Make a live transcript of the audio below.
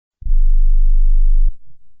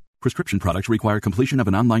Prescription products require completion of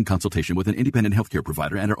an online consultation with an independent healthcare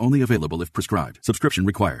provider and are only available if prescribed. Subscription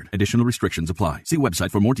required. Additional restrictions apply. See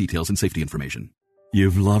website for more details and safety information.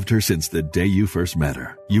 You've loved her since the day you first met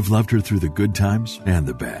her. You've loved her through the good times and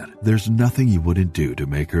the bad. There's nothing you wouldn't do to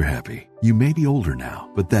make her happy. You may be older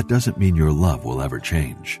now, but that doesn't mean your love will ever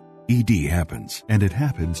change. ED happens, and it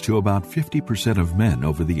happens to about 50% of men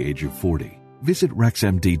over the age of 40. Visit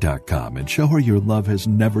RexMD.com and show her your love has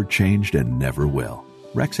never changed and never will.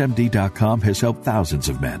 RexMD.com has helped thousands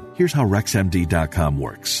of men. Here's how RexMD.com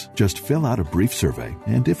works. Just fill out a brief survey,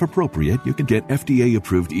 and if appropriate, you can get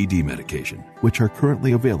FDA-approved ED medication, which are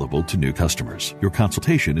currently available to new customers. Your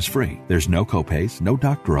consultation is free. There's no copays, no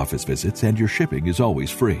doctor office visits, and your shipping is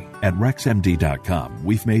always free. At RexMD.com,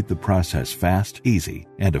 we've made the process fast, easy,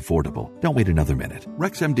 and affordable. Don't wait another minute.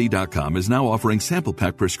 RexMD.com is now offering sample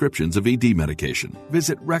pack prescriptions of ED medication.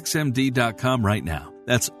 Visit RexMD.com right now.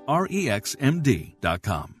 That's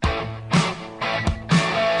REXMD.com. All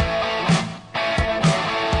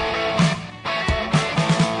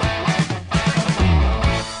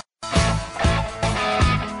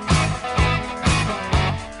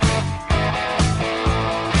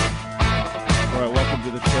right, welcome to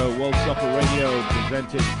the show, World Soccer Radio,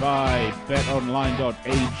 presented by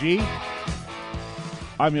BetOnline.ag.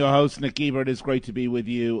 I'm your host, Nick Geber. It is great to be with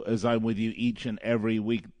you as I'm with you each and every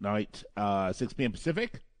weeknight, 6 p.m.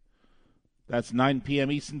 Pacific. That's 9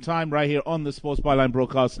 p.m. Eastern Time, right here on the Sports Byline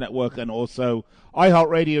Broadcast Network and also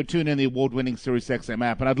iHeartRadio. Tune in the award-winning SiriusXM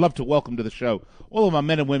app. And I'd love to welcome to the show all of our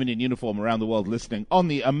men and women in uniform around the world listening on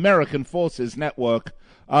the American Forces Network.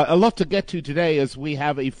 A lot to get to today as we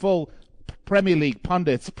have a full Premier League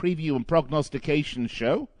pundits preview and prognostication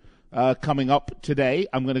show. Coming up today.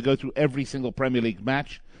 I'm going to go through every single Premier League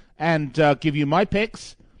match and give you my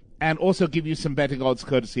picks and also give you some betting odds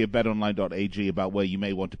courtesy of betonline.ag about where you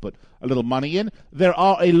may want to put a little money in. There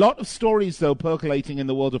are a lot of stories, though, percolating in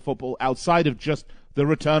the world of football outside of just the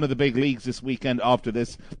return of the big leagues this weekend after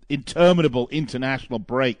this interminable international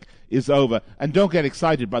break is over. And don't get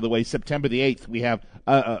excited, by the way, September the 8th, we have,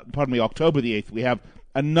 October the 8th, we have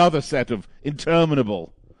another set of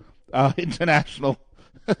interminable international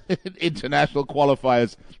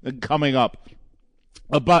qualifiers coming up.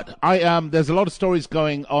 But there's a lot of stories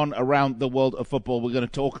going on around the world of football. We're going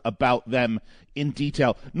to talk about them in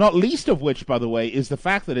detail. Not least of which, by the way, is the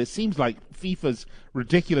fact that it seems like FIFA's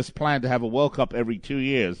ridiculous plan to have a World Cup every 2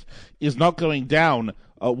 years is not going down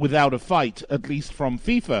without a fight, at least from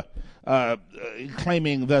FIFA,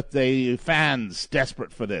 claiming that the fans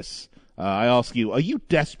desperate for this. I ask you, are you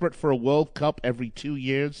desperate for a World Cup every 2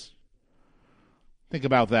 years? Think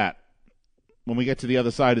about that. When we get to the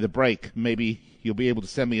other side of the break, maybe you'll be able to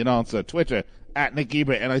send me an answer. Twitter, at Nick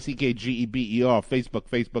Geber, NickGeber. Facebook,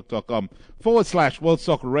 facebook.com/World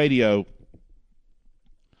Soccer Radio.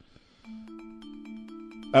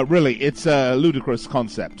 Really, it's a ludicrous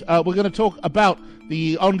concept. We're going to talk about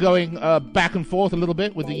the ongoing back and forth a little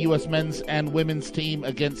bit with the U.S. men's and women's team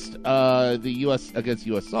against U.S.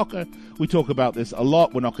 soccer. We talk about this a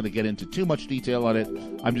lot. We're not going to get into too much detail on it.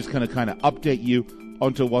 I'm just going to kind of update you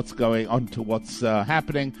onto what's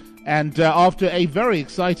happening. And after a very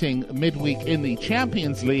exciting midweek in the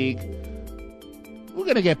Champions League, we're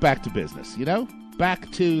going to get back to business,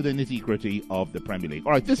 back to the nitty-gritty of the Premier League.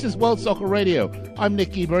 All right, this is World Soccer Radio. I'm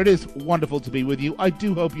Nick Geber. It is wonderful to be with you. I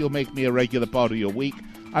do hope you'll make me a regular part of your week.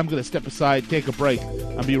 I'm going to step aside, take a break,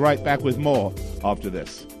 and be right back with more after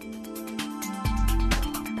this.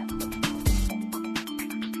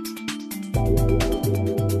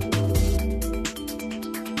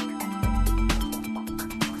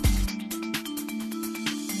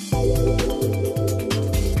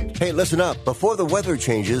 Hey, listen up. Before the weather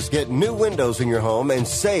changes, get new windows in your home and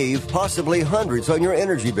save possibly hundreds on your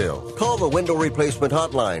energy bill. Call the Window Replacement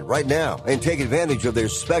Hotline right now and take advantage of their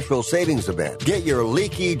special savings event. Get your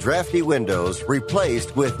leaky, drafty windows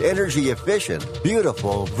replaced with energy-efficient,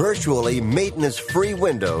 beautiful, virtually maintenance-free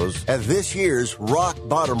windows at this year's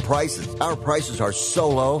rock-bottom prices. Our prices are so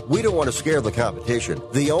low, we don't want to scare the competition.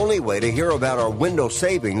 The only way to hear about our window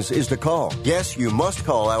savings is to call. Yes, you must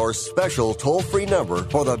call our special toll-free number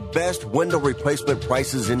for the best window replacement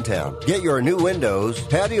prices in town. Get your new windows,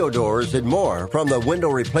 patio doors, and more from the Window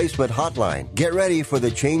Replacement Hotline. Get ready for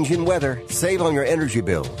the change in weather. Save on your energy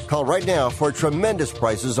bills. Call right now for tremendous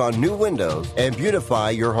prices on new windows and beautify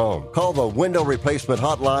your home. Call the Window Replacement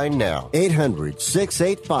Hotline now.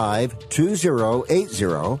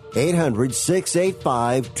 800-685-2080.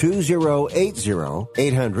 800-685-2080.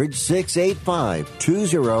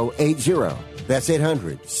 800-685-2080. That's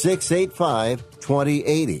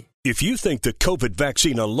 800-685-2080. If you think the COVID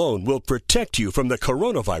vaccine alone will protect you from the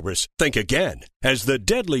coronavirus, think again. As the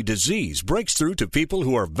deadly disease breaks through to people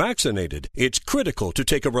who are vaccinated, it's critical to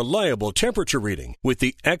take a reliable temperature reading with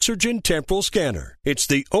the Exergen Temporal Scanner. It's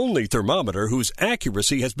the only thermometer whose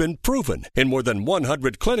accuracy has been proven in more than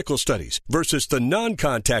 100 clinical studies versus the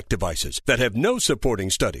non-contact devices that have no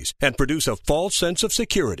supporting studies and produce a false sense of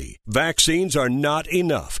security. Vaccines are not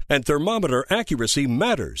enough, and thermometer accuracy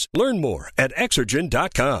matters. Learn more at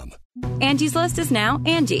Exergen.com. Angie's List is now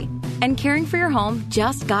Angie, and caring for your home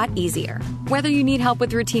just got easier. Whether you need help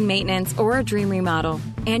with routine maintenance or a dream remodel,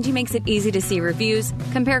 Angie makes it easy to see reviews,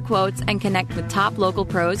 compare quotes, and connect with top local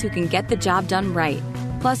pros who can get the job done right.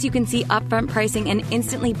 Plus, you can see upfront pricing and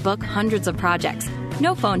instantly book hundreds of projects.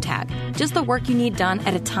 No phone tag, just the work you need done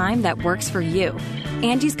at a time that works for you.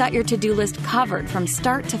 Angie's got your to-do list covered from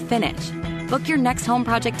start to finish. Book your next home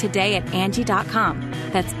project today at Angie.com.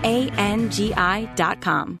 That's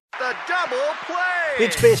ANGI.com. The double play!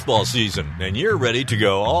 It's baseball season, and you're ready to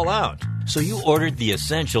go all out. So you ordered the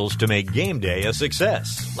essentials to make game day a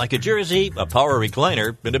success, like a jersey, a power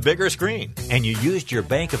recliner, and a bigger screen. And you used your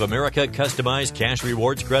Bank of America customized Cash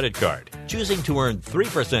Rewards credit card, choosing to earn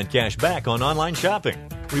 3% cash back on online shopping.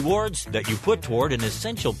 Rewards that you put toward an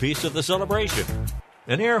essential piece of the celebration,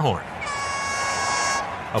 an air horn.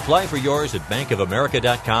 Apply for yours at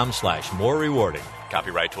bankofamerica.com/more rewarding.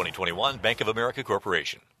 Copyright 2021, Bank of America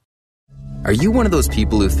Corporation. Are you one of those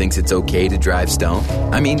people who thinks it's okay to drive stoned?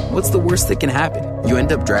 I mean, what's the worst that can happen? You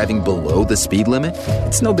end up driving below the speed limit?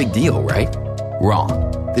 It's no big deal, right? Wrong.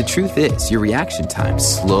 The truth is, your reaction times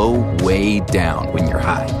slow way down when you're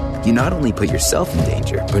high. You not only put yourself in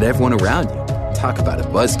danger, but everyone around you. Talk about a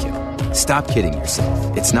buzzkill. Stop kidding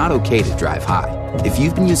yourself. It's not okay to drive high. If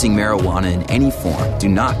you've been using marijuana in any form, do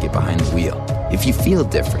not get behind the wheel. If you feel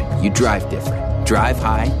different, you drive different. Drive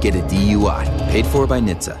high, get a DUI. Paid for by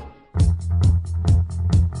NHTSA.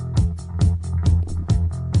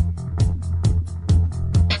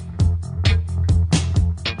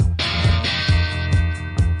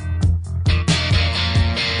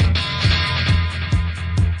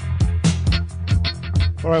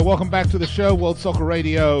 All right, welcome back to the show, World Soccer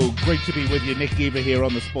Radio. Great to be with you. Nick Geber here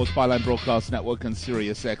on the Sports Byline Broadcast Network and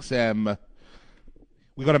Sirius XM.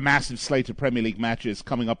 We've got a massive slate of Premier League matches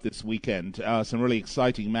coming up this weekend. Some really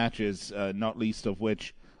exciting matches, not least of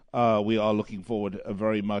which we are looking forward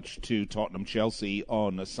very much to Tottenham-Chelsea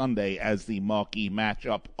on Sunday as the marquee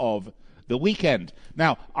matchup of the weekend.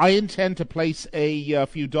 Now, I intend to place a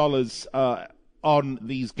few dollars on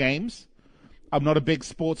these games. I'm not a big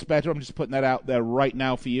sports bettor. I'm just putting that out there right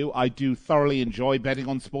now for you. I do thoroughly enjoy betting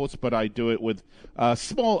on sports, but I do it with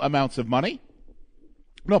small amounts of money.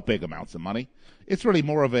 Not big amounts of money. It's really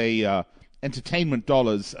more of a entertainment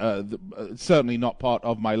dollars, certainly not part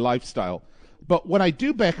of my lifestyle. But when I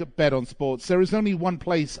do bet on sports, there is only one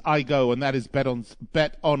place I go, and that is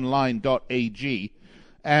betonline.ag.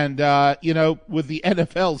 And, with the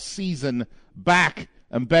NFL season back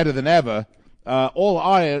and better than ever,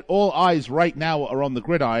 all eyes right now are on the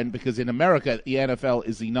gridiron because in America, the NFL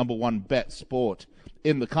is the number one bet sport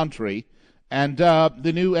in the country. And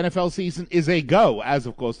the new NFL season is a go, as,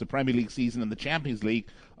 of course, the Premier League season and the Champions League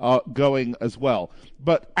are going as well.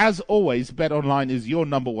 But as always, BetOnline is your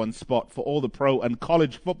number one spot for all the pro and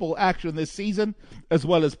college football action this season, as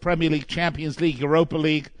well as Premier League, Champions League, Europa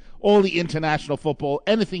League, all the international football,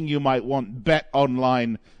 anything you might want,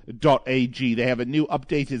 betonline.ag. They have a new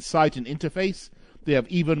updated site and interface. They have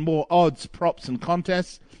even more odds, props, and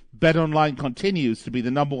contests. BetOnline continues to be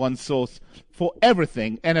the number one source for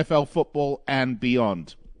everything NFL football and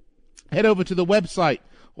beyond. Head over to the website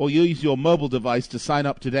or use your mobile device to sign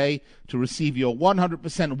up today to receive your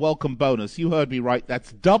 100% welcome bonus. You heard me right.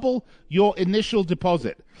 That's double your initial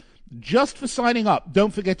deposit. Just for signing up,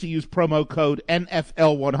 don't forget to use promo code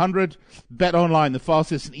NFL100. BetOnline, the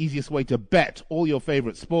fastest and easiest way to bet all your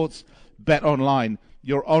favorite sports. BetOnline,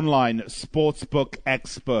 your online sportsbook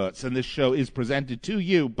experts. And this show is presented to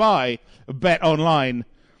you by BetOnline.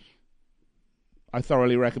 I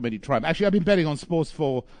thoroughly recommend you try them. Actually, I've been betting on sports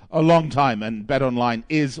for a long time, and BetOnline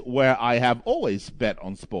is where I have always bet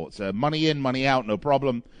on sports. Money in, money out, no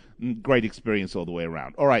problem. Great experience all the way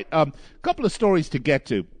around. All right, couple of stories to get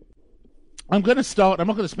to. I'm going to start, I'm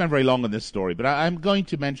not going to spend very long on this story, but I'm going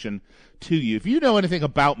to mention to you, if you know anything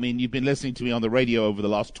about me and you've been listening to me on the radio over the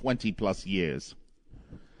last 20 plus years,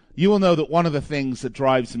 you will know that one of the things that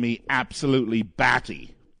drives me absolutely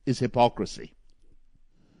batty is hypocrisy.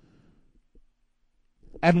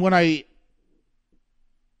 And when I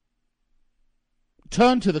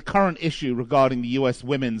turn to the current issue regarding the U.S.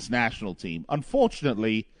 women's national team,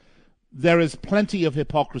 unfortunately, there is plenty of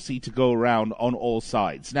hypocrisy to go around on all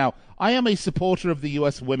sides. Now, I am a supporter of the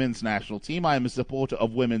U.S. women's national team. I am a supporter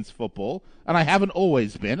of women's football, and I haven't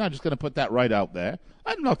always been. I'm just going to put that right out there.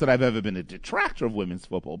 Not that I've ever been a detractor of women's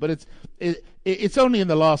football, but it's only in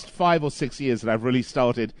the last 5 or 6 years that I've really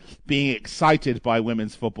started being excited by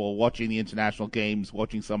women's football, watching the international games,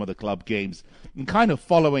 watching some of the club games, and kind of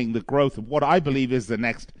following the growth of what I believe is the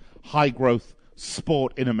next high-growth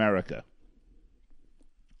sport in America.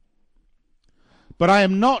 But I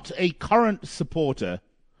am not a current supporter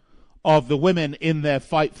of the women in their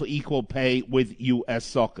fight for equal pay with U.S.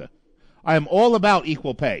 soccer. I am all about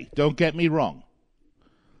equal pay, don't get me wrong.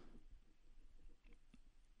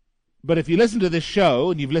 But if you listen to this show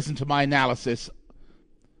and you've listened to my analysis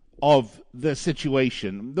of the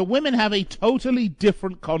situation, the women have a totally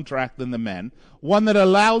different contract than the men, one that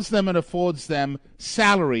allows them and affords them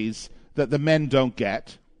salaries that the men don't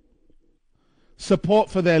get, support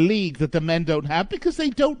for their league that the men don't have because they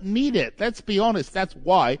don't need it. Let's be honest, that's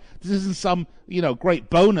why. This isn't some, great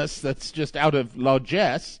bonus that's just out of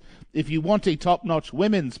largesse. If you want a top-notch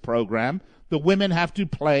women's program, the women have to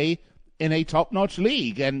play in a top-notch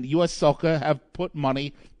league, and U.S. Soccer have put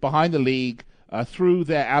money behind the league through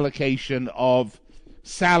their allocation of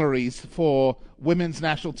salaries for women's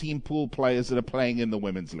national team pool players that are playing in the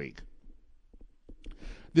women's league.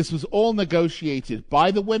 This was all negotiated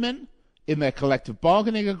by the women in their collective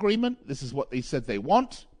bargaining agreement. This is what they said they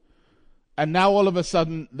want. And now all of a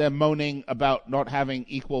sudden they're moaning about not having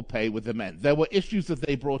equal pay with the men. There were issues that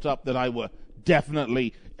they brought up that I were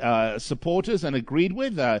definitely supporters and agreed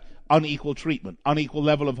with. Unequal treatment, unequal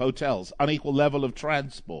level of hotels, unequal level of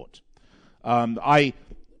transport. I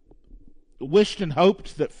wished and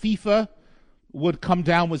hoped that FIFA would come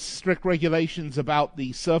down with strict regulations about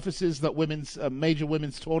the surfaces that major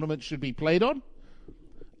women's tournaments should be played on.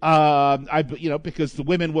 Because the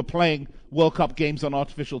women were playing World Cup games on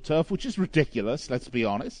artificial turf, which is ridiculous, let's be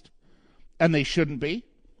honest, and they shouldn't be.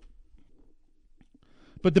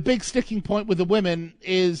 But the big sticking point with the women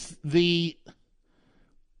is the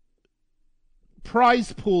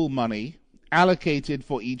prize pool money allocated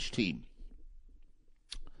for each team.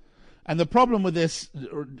 And the problem with this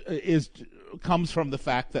comes from the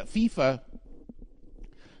fact that FIFA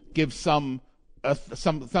gives something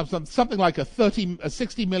like a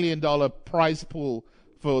 $60 million prize pool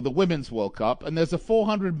for the Women's World Cup, and there's a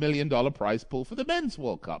 $400 million prize pool for the Men's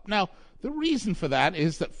World Cup. Now, the reason for that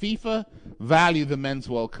is that FIFA value the Men's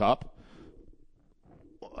World Cup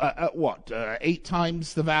at 8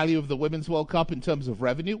 times the value of the Women's World Cup in terms of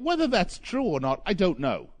revenue? Whether that's true or not, I don't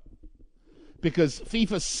know. Because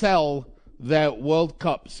FIFA sell their World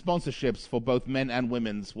Cup sponsorships for both men and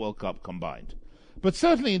Women's World Cup combined. But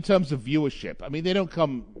certainly in terms of viewership, I mean, they don't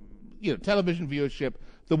come, television viewership,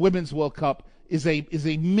 the Women's World Cup is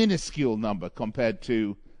a minuscule number compared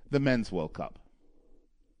to the Men's World Cup.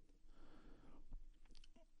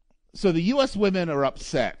 So the U.S. women are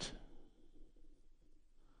upset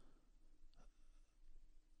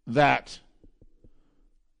that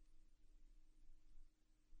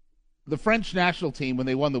the French national team, when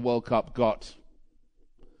they won the World Cup, got,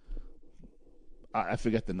 I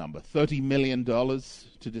forget the number, $30 million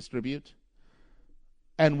to distribute.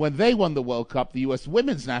 And when they won the World Cup, the U.S.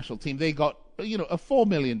 women's national team, they got, a $4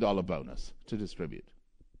 million bonus to distribute.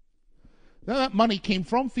 Now that money came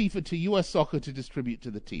from FIFA to U.S. Soccer to distribute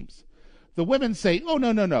to the teams. The women say, oh,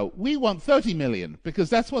 no, we want $30 million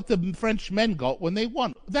because that's what the French men got when they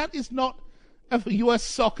won. That is not a U.S.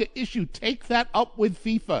 Soccer issue. Take that up with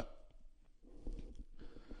FIFA.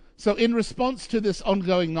 So in response to this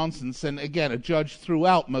ongoing nonsense, and again, a judge threw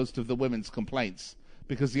out most of the women's complaints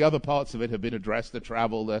because the other parts of it have been addressed, the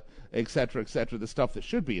travel, the et cetera, the stuff that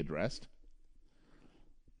should be addressed.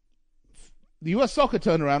 The U.S. Soccer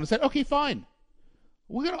turned around and said, okay, fine.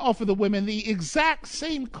 We're going to offer the women the exact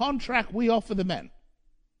same contract we offer the men.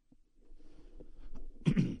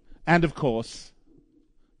 And of course,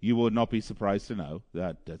 you would not be surprised to know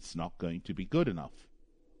that that's not going to be good enough.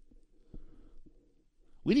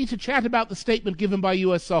 We need to chat about the statement given by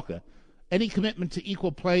U.S. Soccer. Any commitment to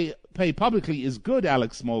equal pay publicly is good,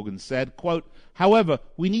 Alex Morgan said. Quote, however,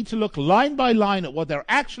 we need to look line by line at what they're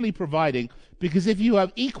actually providing, because if you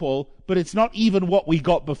have equal, but it's not even what we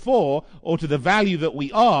got before, or to the value that we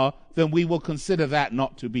are, then we will consider that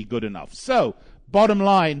not to be good enough. So, bottom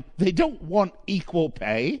line, they don't want equal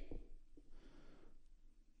pay,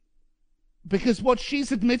 because what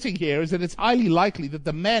she's admitting here is that it's highly likely that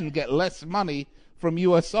the men get less money from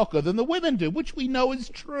U.S. Soccer than the women do, which we know is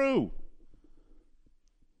true.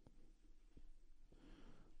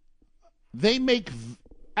 They make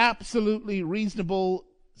absolutely reasonable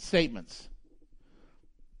statements.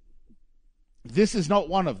 This is not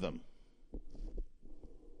one of them.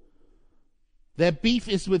 Their beef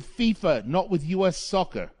is with FIFA, not with U.S.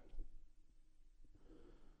 soccer.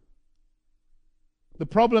 The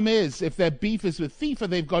problem is, if their beef is with FIFA,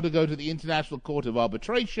 they've got to go to the International Court of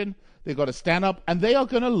Arbitration. They've got to stand up, and they are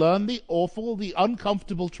going to learn the awful, the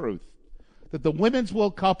uncomfortable truth that the Women's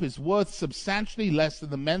World Cup is worth substantially less than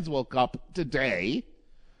the Men's World Cup today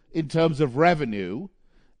in terms of revenue.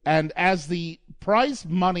 And as the prize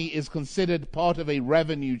money is considered part of a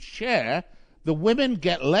revenue share, the women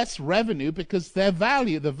get less revenue because the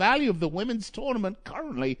value of the women's tournament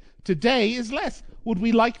currently today is less. Would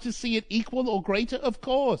we like to see it equal or greater? Of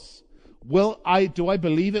course. Do I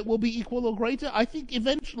believe it will be equal or greater? I think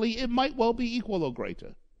eventually it might well be equal or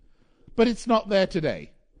greater. But it's not there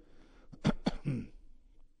today.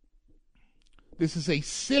 This is a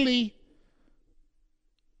silly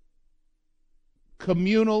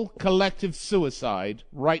communal collective suicide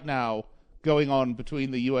right now going on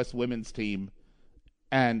between the U.S. women's team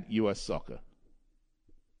and U.S. soccer.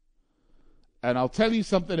 And I'll tell you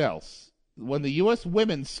something else. When the U.S.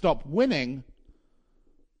 women stop winning,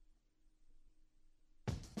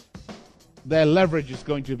 their leverage is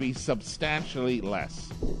going to be substantially less.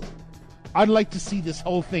 I'd like to see this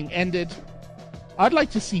whole thing ended. I'd like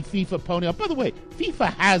to see FIFA pony up. By the way,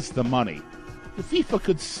 FIFA has the money. The FIFA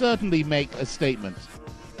could certainly make a statement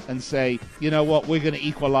and say, you know what, we're going to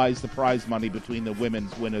equalize the prize money between the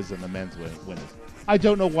women's winners and the men's winners. I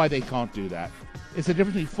don't know why they can't do that. It's a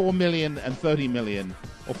difference between 4 million and 30 million,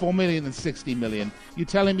 or 4 million and 60 million. You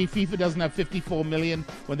telling me FIFA doesn't have 54 million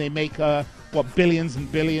when they make billions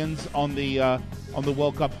and billions on the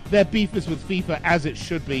World Cup? Their beef is with FIFA, as it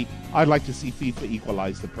should be. I'd like to see FIFA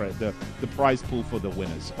equalize the prize pool for the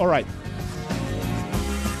winners. All right.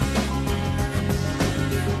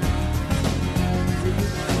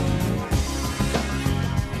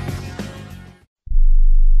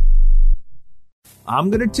 I'm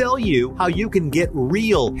going to tell you how you can get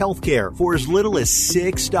real healthcare for as little as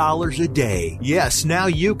 $6 a day. Yes, now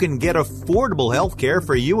you can get affordable healthcare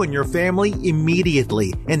for you and your family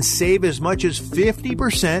immediately and save as much as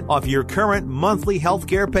 50% off your current monthly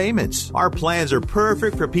healthcare payments. Our plans are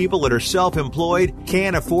perfect for people that are self-employed,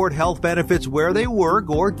 can't afford health benefits where they work,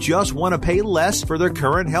 or just want to pay less for their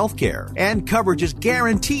current healthcare. And coverage is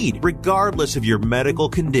guaranteed regardless of your medical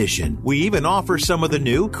condition. We even offer some of the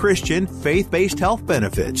new Christian faith-based health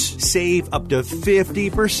benefits. Save up to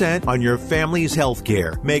 50% on your family's health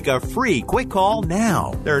care. Make a free quick call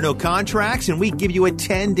now. There are no contracts, and we give you a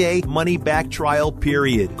 10-day money-back trial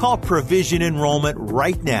period. Call Provision Enrollment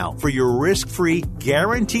right now for your risk-free,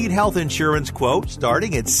 guaranteed health insurance quote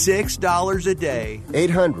starting at $6 a day.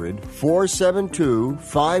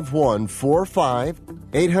 800-472-5145.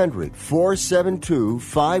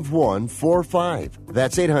 800-472-5145.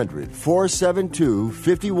 That's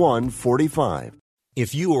 800-472-5145.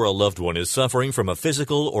 If you or a loved one is suffering from a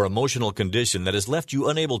physical or emotional condition that has left you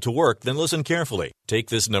unable to work, then listen carefully. Take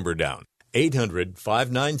this number down.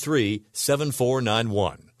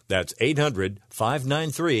 800-593-7491. That's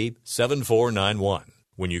 800-593-7491.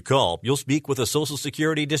 When you call, you'll speak with a Social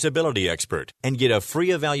Security disability expert and get a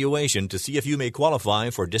free evaluation to see if you may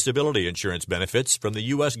qualify for disability insurance benefits from the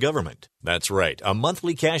U.S. government. That's right, a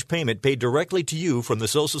monthly cash payment paid directly to you from the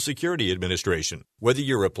Social Security Administration. Whether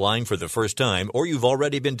you're applying for the first time or you've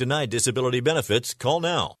already been denied disability benefits, call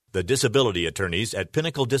now. The disability attorneys at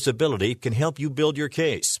Pinnacle Disability can help you build your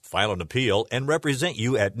case, file an appeal, and represent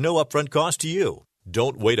you at no upfront cost to you.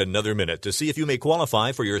 Don't wait another minute to see if you may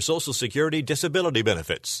qualify for your Social Security disability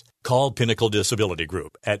benefits. Call Pinnacle Disability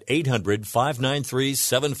Group at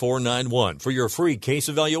 800-593-7491 for your free case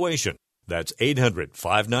evaluation. That's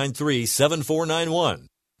 800-593-7491.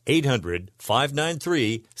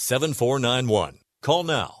 800-593-7491. Call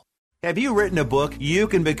now. Have you written a book? You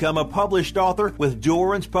can become a published author with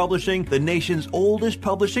Dorrance Publishing, the nation's oldest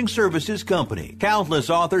publishing services company. Countless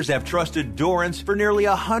authors have trusted Dorrance for nearly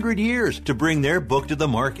 100 years to bring their book to the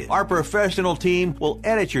market. Our professional team will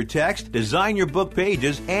edit your text, design your book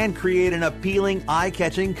pages, and create an appealing,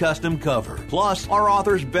 eye-catching custom cover. Plus, our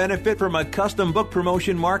authors benefit from a custom book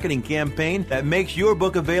promotion marketing campaign that makes your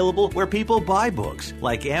book available where people buy books,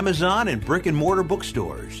 like Amazon and brick-and-mortar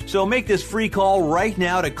bookstores. So make this free call right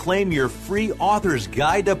now to claim claim your free author's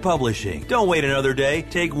guide to publishing. Don't wait another day.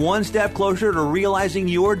 Take one step closer to realizing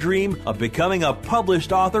your dream of becoming a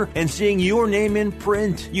published author and seeing your name in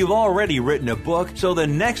print. You've already written a book, so the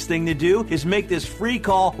next thing to do is make this free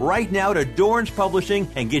call right now to Dorrance Publishing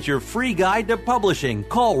and get your free guide to publishing.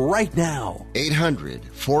 Call right now.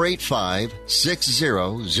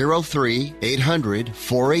 800-485-6003.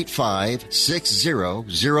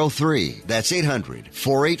 800-485-6003. That's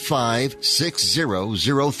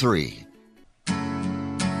 800-485-6003.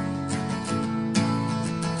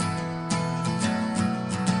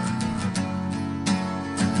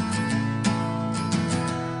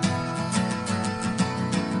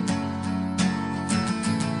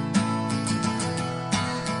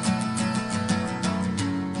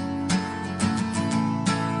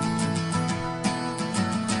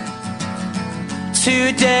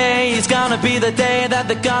 Today is gonna be the day that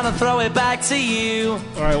they're gonna throw it back to you.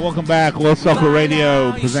 All right, welcome back. World Soccer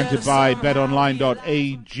Radio, presented by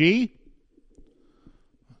BetOnline.ag.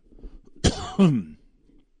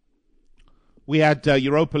 We had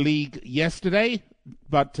Europa League yesterday,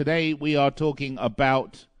 but today we are talking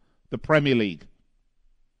about the Premier League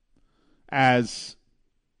as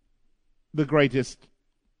the greatest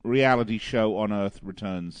reality show on earth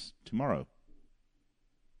returns tomorrow.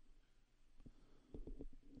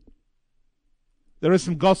 There is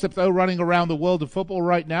some gossip, though, running around the world of football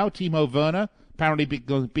right now. Timo Werner apparently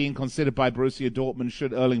being considered by Borussia Dortmund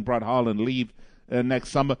should Erling Braut Haaland leave next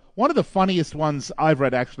summer. One of the funniest ones I've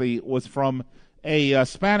read, actually, was from a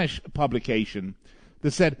Spanish publication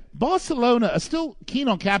that said Barcelona are still keen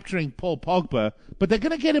on capturing Paul Pogba, but they're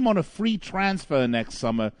going to get him on a free transfer next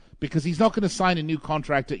summer because he's not going to sign a new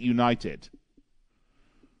contract at United.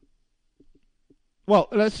 Well,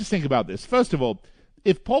 let's just think about this. First of all,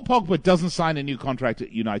 if Paul Pogba doesn't sign a new contract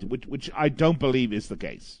at United, which I don't believe is the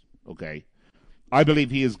case, okay? I believe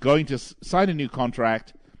he is going to sign a new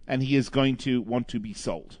contract and he is going to want to be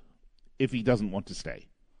sold if he doesn't want to stay.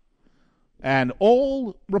 And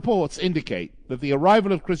all reports indicate that the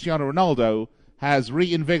arrival of Cristiano Ronaldo has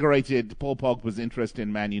reinvigorated Paul Pogba's interest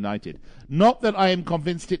in Man United. Not that I am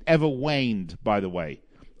convinced it ever waned, by the way.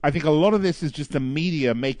 I think a lot of this is just the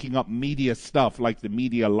media making up media stuff like the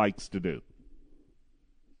media likes to do.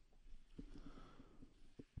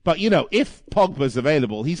 But, you know, if Pogba's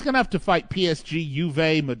available, he's going to have to fight PSG,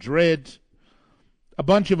 Juve, Madrid, a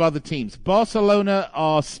bunch of other teams. Barcelona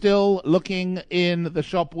are still looking in the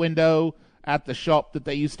shop window at the shop that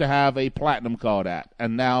they used to have a platinum card at,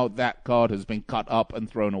 and now that card has been cut up and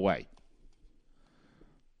thrown away.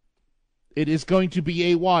 It is going to be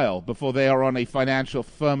a while before they are on a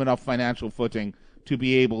firm enough financial footing to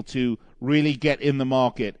be able to really get in the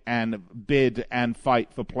market and bid and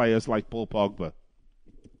fight for players like Paul Pogba.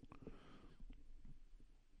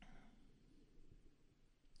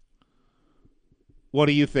 What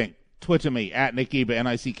do you think? Twitter me, at Nick Geber,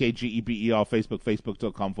 NickGeber, Facebook,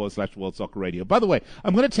 Facebook.com/World Soccer Radio. By the way,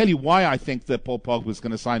 I'm going to tell you why I think that Paul Pogba is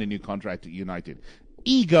going to sign a new contract at United.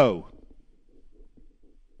 Ego.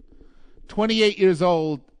 28 years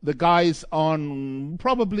old. The guy's on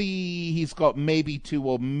he's got maybe 2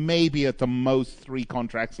 or maybe at the most 3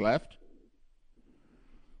 contracts left.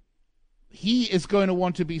 He is going to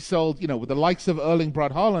want to be sold, you know, with the likes of Erling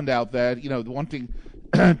Braut Haaland out there, you know, wanting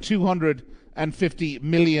 250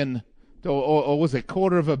 million, or was it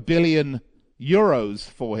 $250 million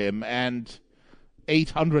for him, and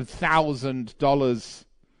 $800,000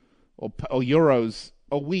 or euros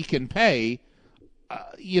a week in pay.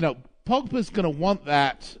 You know, Pogba's going to want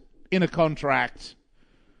that in a contract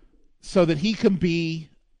so that he can be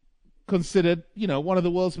considered, you know, one of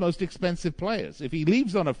the world's most expensive players. If he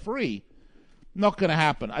leaves on a free, not going to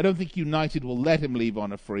happen. I don't think United will let him leave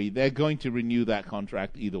on a free. They're going to renew that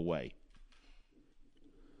contract either way.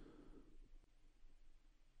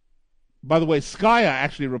 By the way, Sky are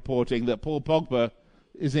actually reporting that Paul Pogba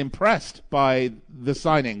is impressed by the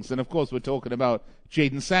signings. And, of course, we're talking about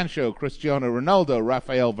Jadon Sancho, Cristiano Ronaldo,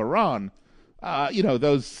 Rafael Varane. You know,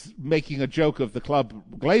 those making a joke of the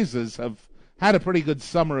club Glazers have had a pretty good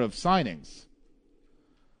summer of signings.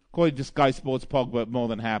 According to Sky Sports, Pogba more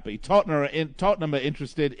than happy. Tottenham are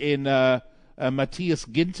interested in Matthias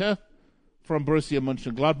Ginter from Borussia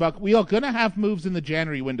Mönchengladbach. We are going to have moves in the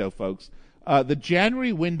January window, folks. The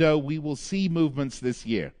January window, we will see movements this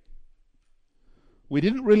year. We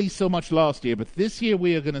didn't really so much last year, but this year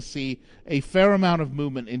we are going to see a fair amount of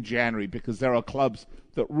movement in January because there are clubs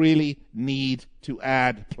that really need to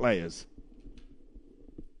add players.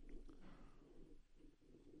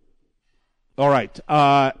 All right.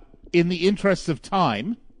 In the interest of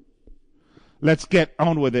time, let's get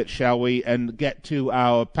on with it, shall we, and get to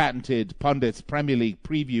our patented pundits Premier League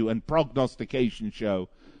preview and prognostication show,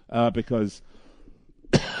 because,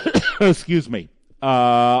 excuse me,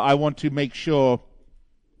 I want to make sure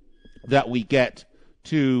that we get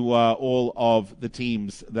to all of the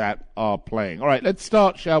teams that are playing. All right, let's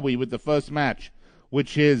start, shall we, with the first match,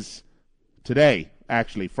 which is today,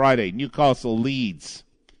 actually, Friday, Newcastle Leeds.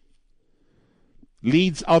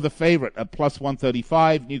 Leeds are the favorite at plus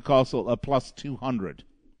 135, Newcastle at plus 200.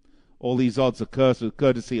 All these odds are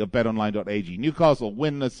courtesy of betonline.ag. Newcastle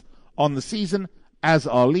winless on the season, as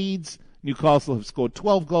are Leeds. Newcastle have scored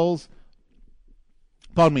 12 goals.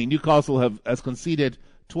 Newcastle has conceded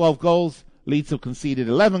 12 goals. Leeds have conceded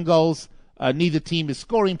 11 goals. Neither team is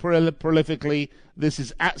scoring prolifically. This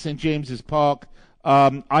is at St. James's Park.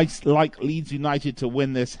 I like Leeds United to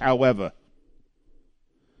win this, however.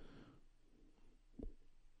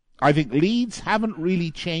 I think Leeds haven't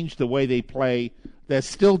really changed the way they play. They're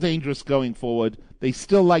still dangerous going forward. They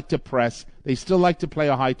still like to press. They still like to play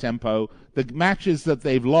a high tempo. The matches that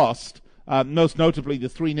they've lost, most notably the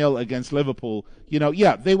 3-0 against Liverpool,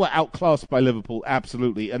 they were outclassed by Liverpool,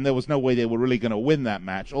 absolutely, and there was no way they were really going to win that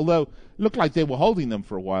match, although it looked like they were holding them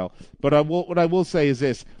for a while. But what I will say is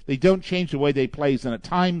this: they don't change the way they play, and at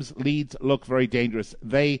times Leeds look very dangerous.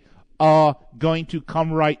 They are going to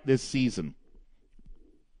come right this season.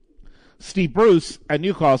 Steve Bruce at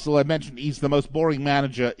Newcastle, I mentioned he's the most boring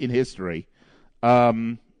manager in history.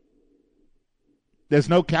 There's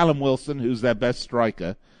no Callum Wilson, who's their best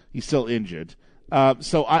striker. He's still injured.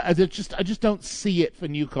 So I just don't see it for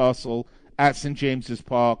Newcastle at St. James's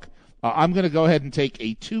Park. I'm going to go ahead and take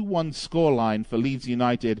a 2-1 scoreline for Leeds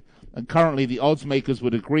United, and currently the odds makers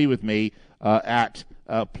would agree with me at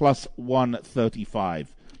plus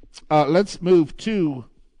 135. Let's move to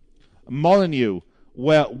Molineux,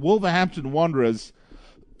 where Wolverhampton Wanderers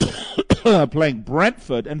are playing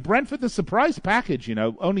Brentford, and Brentford, the surprise package,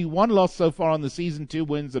 only one loss so far on the season, 2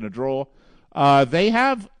 wins and a draw. They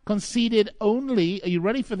have conceded only, are you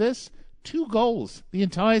ready for this? 2 goals the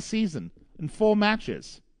entire season in 4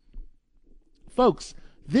 matches. Folks,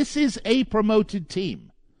 this is a promoted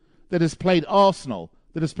team that has played Arsenal,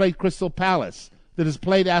 that has played Crystal Palace, that has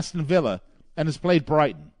played Aston Villa, and has played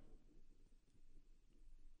Brighton.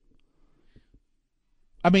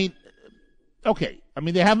 They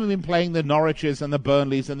haven't been playing the Norwiches and the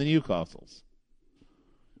Burnleys and the Newcastles.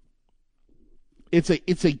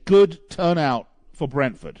 It's a good turnout for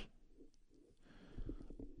Brentford.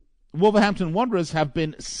 Wolverhampton Wanderers have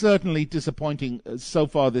been certainly disappointing so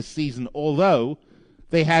far this season, although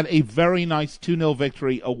they had a very nice 2-0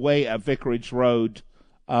 victory away at Vicarage Road,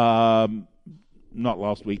 not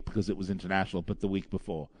last week because it was international, but the week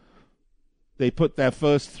before. They put their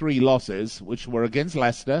first 3 losses, which were against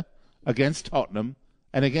Leicester, against Tottenham,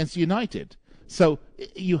 and against United. So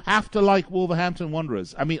you have to like Wolverhampton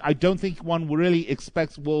Wanderers. I don't think one really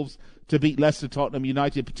expects Wolves to beat Leicester, Tottenham,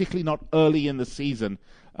 United, particularly not early in the season.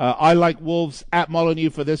 I like Wolves at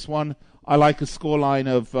Molineux for this one. I like a scoreline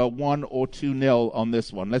of 1 or 2-0 on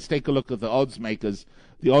this one. Let's take a look at the odds makers.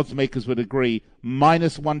 The odds makers would agree.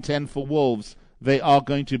 Minus 110 for Wolves. They are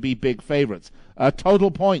going to be big favorites.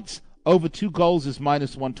 Total points. Over 2 goals is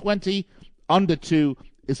minus 120. Under 2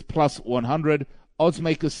 is plus 100. Odds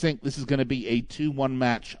makers think this is going to be a 2-1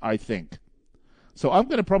 match, I think. So I'm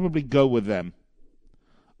going to probably go with them.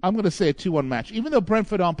 I'm going to say a 2-1 match. Even though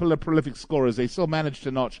Brentford aren't prolific scorers, they still manage to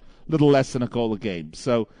notch a little less than a goal a game.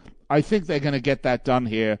 So I think they're going to get that done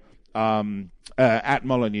here at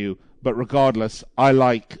Molineux. But regardless, I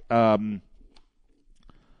like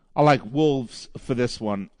Wolves for this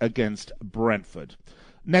one against Brentford.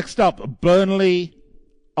 Next up, Burnley,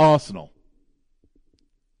 Arsenal.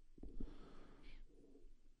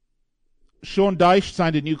 Sean Dyche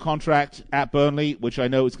signed a new contract at Burnley, which I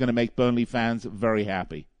know is going to make Burnley fans very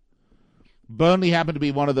happy. Burnley happen to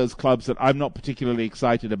be one of those clubs that I'm not particularly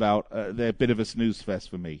excited about. They're a bit of a snooze fest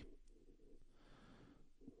for me.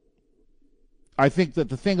 I think that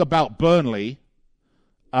the thing about Burnley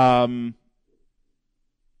is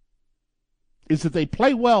that they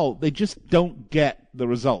play well, they just don't get the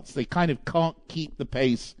results. They kind of can't keep the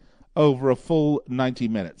pace over a full 90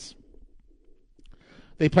 minutes.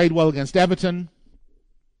 They played well against Everton.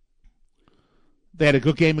 They had a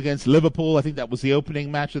good game against Liverpool. I think that was the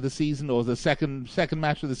opening match of the season, or the second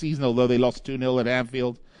match of the season, although they lost 2-0 at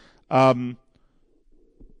Anfield.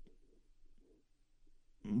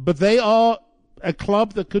 But they are a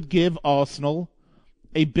club that could give Arsenal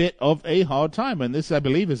a bit of a hard time, and this, I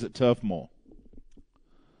believe, is at Turf Moor.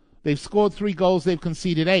 They've scored 3 goals, they've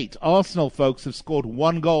conceded 8. Arsenal, folks, have scored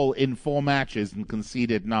 1 goal in 4 matches and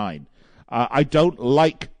conceded 9. I don't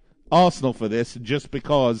like Arsenal for this just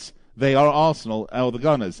because they are Arsenal or the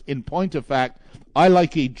Gunners. In point of fact, I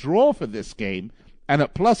like a draw for this game, and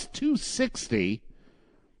at plus 260,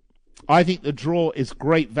 I think the draw is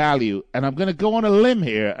great value. And I'm going to go on a limb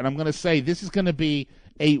here, and I'm going to say this is going to be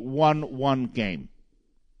a 1-1 game.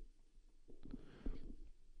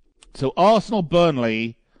 So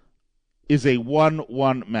Arsenal-Burnley is a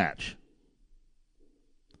 1-1 match.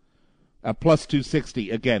 Plus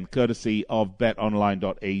 260, again, courtesy of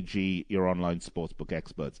betonline.ag, your online sportsbook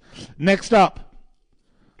experts. Next up,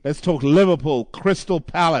 let's talk Liverpool, Crystal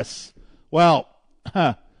Palace. Well,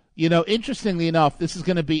 interestingly enough, this is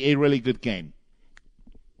going to be a really good game.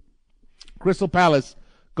 Crystal Palace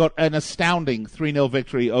got an astounding 3-0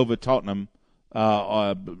 victory over Tottenham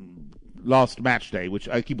last match day, which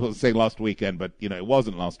I keep saying last weekend, but, it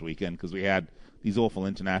wasn't last weekend because we had these awful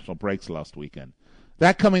international breaks last weekend.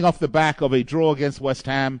 That coming off the back of a draw against West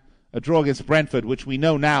Ham, a draw against Brentford, which we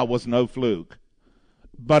know now was no fluke,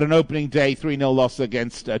 but an opening day 3-0 loss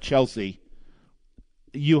against Chelsea.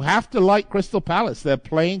 You have to like Crystal Palace. They're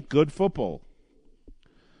playing good football.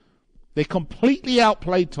 They completely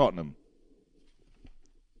outplayed Tottenham.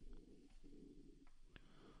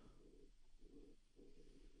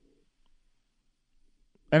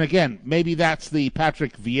 And again, maybe that's the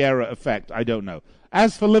Patrick Vieira effect. I don't know.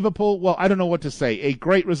 As for Liverpool, well, I don't know what to say. A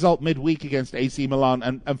great result midweek against AC Milan.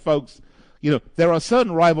 And folks, there are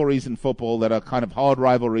certain rivalries in football that are kind of hard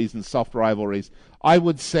rivalries and soft rivalries. I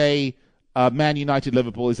would say Man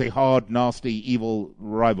United-Liverpool is a hard, nasty, evil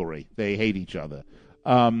rivalry. They hate each other.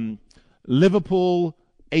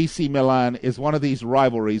 Liverpool-AC Milan is one of these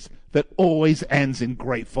rivalries that always ends in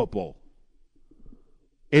great football.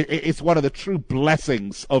 It's one of the true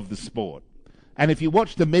blessings of the sport. And if you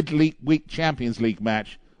watch the mid-week Champions League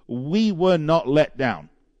match, we were not let down.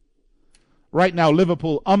 Right now,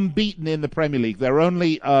 Liverpool unbeaten in the Premier League. They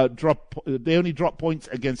only drop points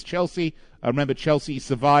against Chelsea. Remember, Chelsea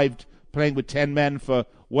survived playing with 10 men for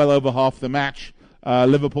well over half the match.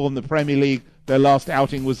 Liverpool in the Premier League, their last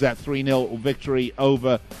outing was that 3-0 victory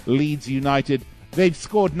over Leeds United. They've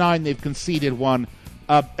scored 9, they've conceded 1.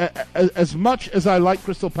 As much as I like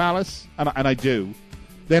Crystal Palace, and I do,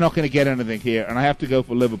 they're not going to get anything here, and I have to go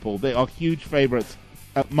for Liverpool. They are huge favorites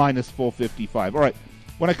at minus 455. All right,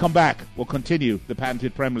 when I come back, we'll continue the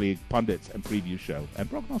patented Premier League pundits and preview show and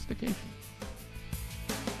prognostication.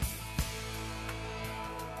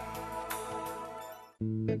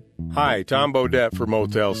 Hi, Tom Bodette for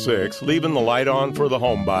Motel 6, leaving the light on for the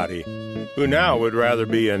homebody, who now would rather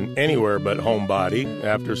be an anywhere but homebody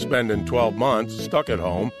after spending 12 months stuck at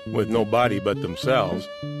home with nobody but themselves.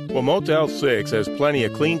 Well, Motel 6 has plenty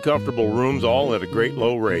of clean, comfortable rooms, all at a great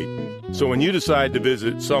low rate. So when you decide to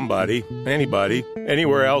visit somebody, anybody,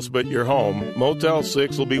 anywhere else but your home, Motel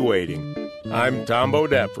 6 will be waiting. I'm Tom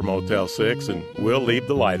Bodette for Motel 6, and we'll leave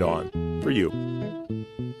the light on for you.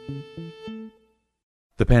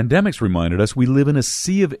 The pandemic's reminded us we live in a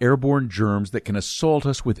sea of airborne germs that can assault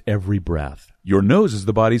us with every breath. Your nose is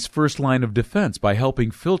the body's first line of defense by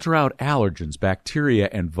helping filter out allergens, bacteria,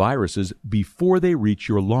 and viruses before they reach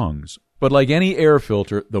your lungs. But like any air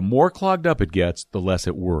filter, the more clogged up it gets, the less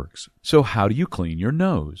it works. So how do you clean your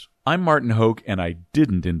nose? I'm Martin Hoke, and I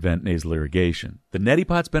didn't invent nasal irrigation. The neti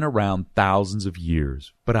pot's been around thousands of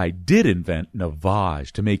years. But I did invent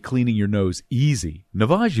Navage to make cleaning your nose easy.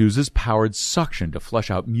 Navage uses powered suction to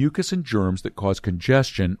flush out mucus and germs that cause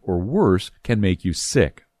congestion, or worse, can make you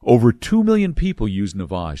sick. Over 2 million people use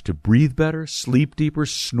Navage to breathe better, sleep deeper,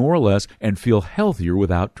 snore less, and feel healthier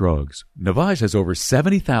without drugs. Navage has over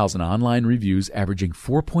 70,000 online reviews averaging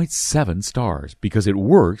 4.7 stars because it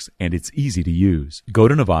works and it's easy to use. Go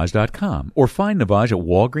to Navage.com or find Navage at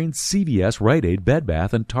Walgreens, CVS, Rite Aid, Bed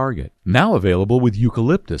Bath, and Target. Now available with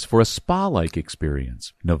eucalyptus for a spa-like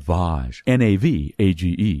experience. Navage.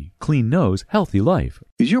 N-A-V-A-G-E. Clean nose, healthy life.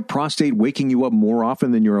 Is your prostate waking you up more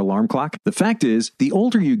often than your alarm clock? The fact is, the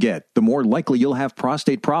older you get, the more likely you'll have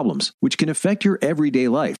prostate problems, which can affect your everyday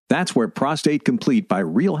life. That's where Prostate Complete by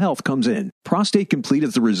Real Health comes in. Prostate Complete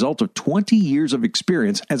is the result of 20 years of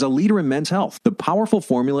experience as a leader in men's health. The powerful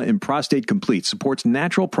formula in Prostate Complete supports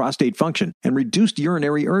natural prostate function and reduced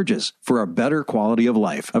urinary urges for a better quality of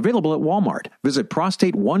life. Available at Walmart. Visit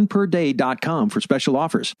prostateoneperday.com for special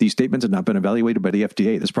offers. These statements have not been evaluated by the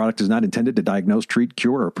FDA. This product is not intended to diagnose, treat, cure,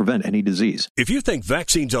 cure or prevent any disease. If you think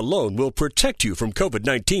vaccines alone will protect you from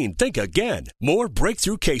COVID-19, think again. More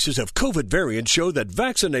breakthrough cases of COVID variants show that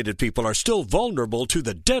vaccinated people are still vulnerable to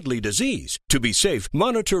the deadly disease. To be safe,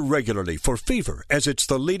 monitor regularly for fever, as it's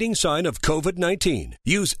the leading sign of COVID-19.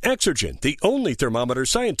 Use Exergen, the only thermometer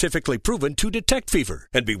scientifically proven to detect fever.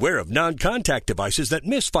 And beware of non-contact devices that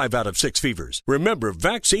miss 5 out of 6 fevers. Remember,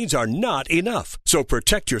 vaccines are not enough. So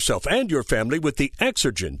protect yourself and your family with the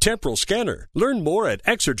Exergen temporal scanner. Learn more at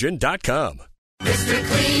Exergen.com. Mr.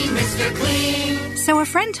 Clean, Mr. Clean. So a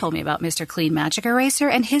friend told me about Mr. Clean Magic Eraser,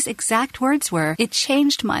 and his exact words were, "It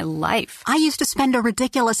changed my life." I used to spend a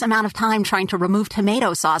ridiculous amount of time trying to remove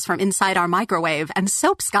tomato sauce from inside our microwave and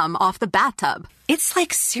soap scum off the bathtub. It's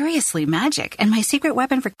like seriously magic, and my secret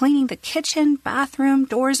weapon for cleaning the kitchen, bathroom,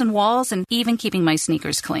 doors, and walls, and even keeping my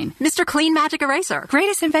sneakers clean. Mr. Clean Magic Eraser.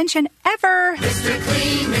 Greatest invention ever. Mr.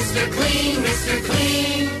 Clean, Mr. Clean, Mr.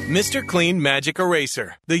 Clean. Mr. Clean Magic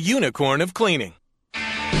Eraser, the unicorn of cleaning.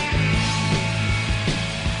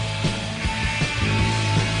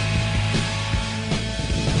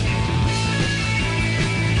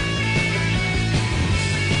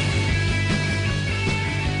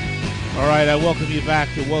 All right, I welcome you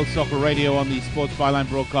back to World Soccer Radio on the Sports Byline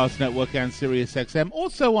Broadcast Network and Sirius XM.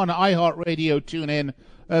 Also on iHeartRadio, TuneIn,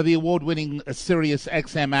 the award-winning Sirius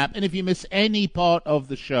XM app. And if you miss any part of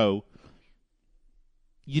the show,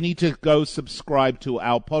 you need to go subscribe to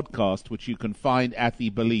our podcast, which you can find at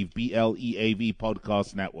the Believe, BLEAV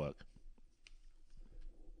Podcast Network.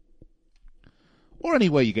 Or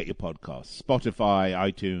anywhere you get your podcasts, Spotify,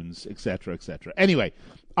 iTunes, etc., etc. Anyway,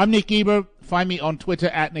 I'm Nick Geber. Find me on Twitter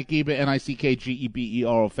at Nick Geber, NickGeber,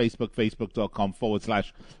 or Facebook,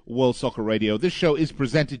 facebook.com/World Soccer Radio. This show is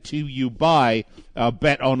presented to you by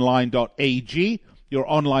betonline.ag, your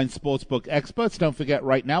online sportsbook experts. Don't forget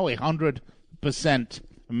right now, 100%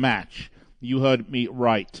 match. You heard me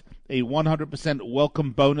right. A 100%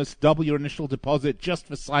 welcome bonus. Double your initial deposit just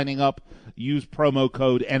for signing up. Use promo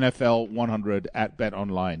code NFL100 at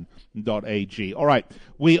betonline.ag. All right,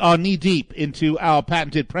 we are knee-deep into our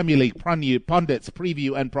patented Premier League pundits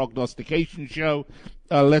preview and prognostication show.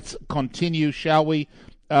 Let's continue, shall we?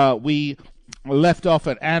 We left off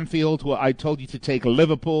at Anfield, where I told you to take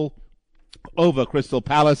Liverpool over Crystal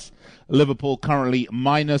Palace. Liverpool currently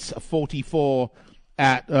minus 44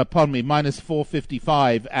 at, minus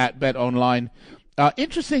 455 at BetOnline.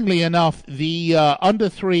 Interestingly enough, the under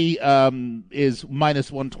 3 is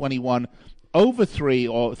minus 121. Over 3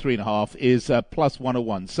 or 3.5 is plus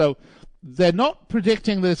 101. So they're not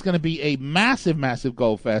predicting that it's going to be a massive, massive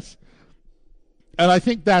goal fest. And I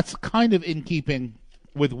think that's kind of in keeping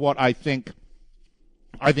with what I think.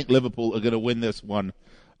 I think Liverpool are going to win this one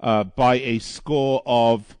by a score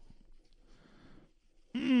of...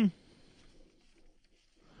 I'm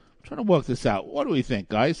trying to work this out. What do we think,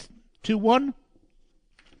 guys? 2-1?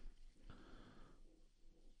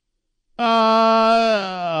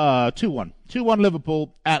 2-1. 2-1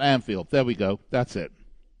 Liverpool at Anfield. There we go. That's it.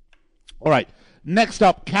 All right. Next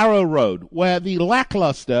up, Carrow Road, where the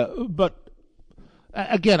lackluster, but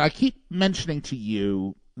again, I keep mentioning to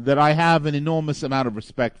you that I have an enormous amount of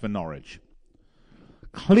respect for Norwich.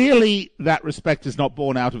 Clearly, that respect is not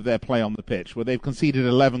born out of their play on the pitch, where they've conceded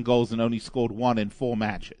 11 goals and only scored 1 in 4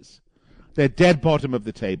 matches. They're dead bottom of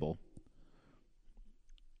the table.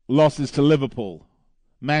 Losses to Liverpool,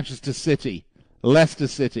 Manchester City, Leicester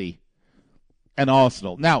City, and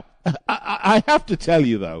Arsenal. Now, I have to tell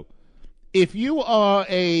you, though, if you are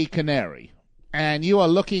a Canary and you are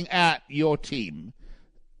looking at your team,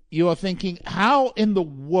 you are thinking, how in the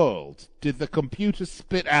world did the computer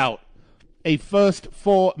spit out a first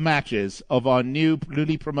 4 matches of our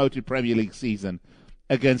newly promoted Premier League season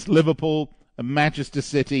against Liverpool, Manchester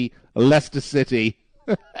City, Leicester City,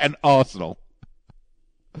 and Arsenal?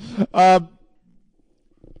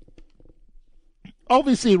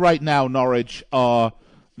 Obviously, right now, Norwich are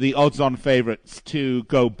the odds-on favorites to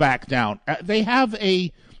go back down. They have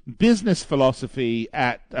a business philosophy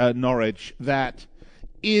at Norwich that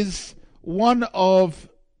is one of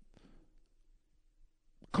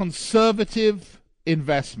conservative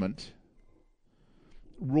investment,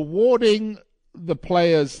 rewarding the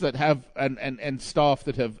players that have and staff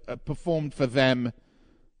that have performed for them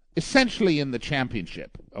essentially in the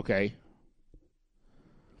championship, okay?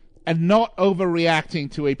 And not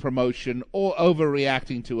overreacting to a promotion or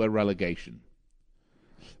overreacting to a relegation.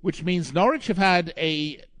 Which means Norwich have had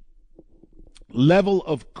a level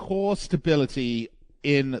of core stability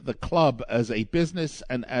in the club as a business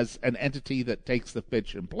and as an entity that takes the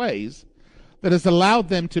pitch and plays that has allowed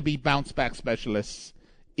them to be bounce-back specialists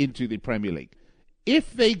into the Premier League.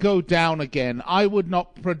 If they go down again, I would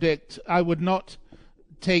not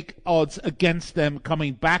take odds against them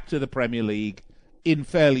coming back to the Premier League in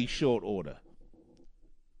fairly short order.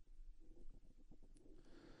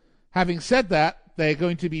 Having said that, they're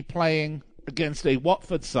going to be playing against a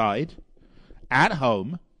Watford side at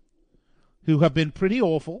home who have been pretty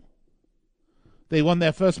awful. They won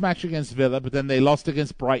their first match against Villa, but then they lost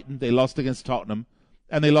against Brighton, they lost against Tottenham,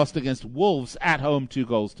 and they lost against Wolves at home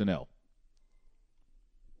 2-0.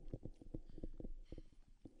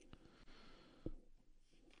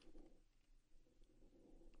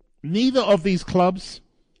 Neither of these clubs,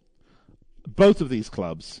 both of these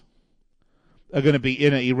clubs, are going to be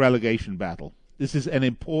in a relegation battle. This is an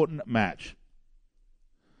important match.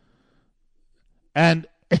 And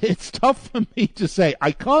it's tough for me to say.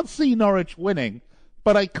 I can't see Norwich winning,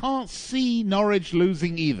 but I can't see Norwich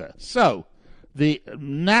losing either. So, the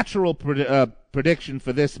natural prediction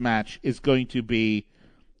for this match is going to be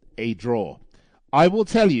a draw. I will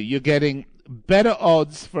tell you, you're getting better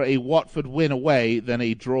odds for a Watford win away than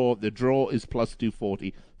a draw. The draw is plus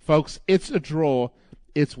 240. Folks, it's a draw.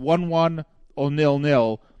 It's 1-1 or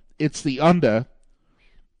 0-0. It's the under.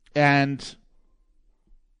 And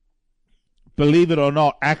believe it or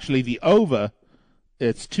not, actually the over,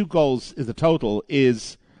 it's 2 goals is the total,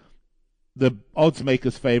 is the odds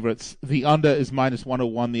makers' favorites. The under is minus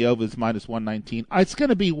 101. The over is minus 119. It's going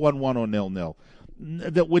to be 1-1 or 0-0.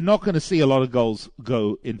 That we're not going to see a lot of goals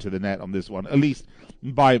go into the net on this one, at least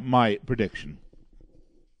by my prediction.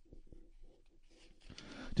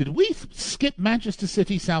 Did we skip Manchester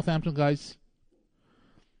City, Southampton, guys?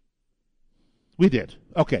 We did.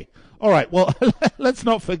 Okay. All right. Well, let's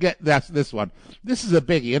not forget this one. This is a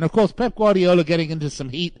biggie, and of course, Pep Guardiola getting into some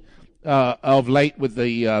heat of late with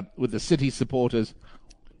the City supporters,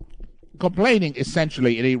 complaining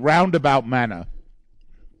essentially in a roundabout manner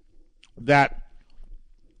that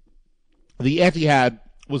the Etihad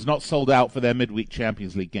was not sold out for their midweek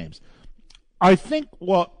Champions League games. I think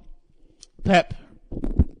what Pep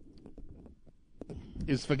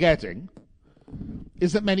is forgetting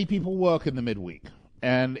is that many people work in the midweek,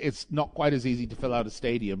 and it's not quite as easy to fill out a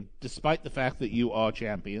stadium, despite the fact that you are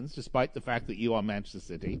champions, despite the fact that you are Manchester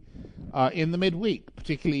City, in the midweek,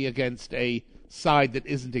 particularly against a side that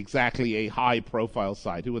isn't exactly a high-profile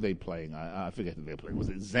side. Who were they playing? I forget who they were playing. Was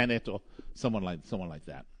it Zenit or someone like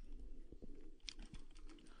that?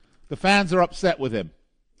 The fans are upset with him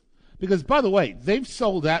because, by the way, they've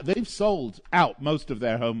sold out most of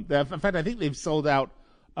their home. In fact, I think they've sold out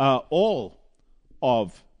all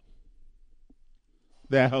of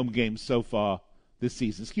their home games so far this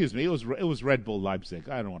season. Excuse me, it was Red Bull Leipzig.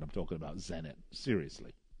 I don't know what I'm talking about. Zenit,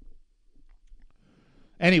 seriously.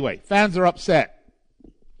 Anyway, fans are upset.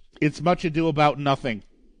 It's much ado about nothing.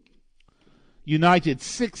 United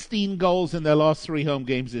 16 goals in their last 3 home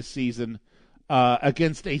games this season.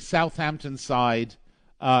 Against a Southampton side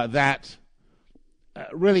that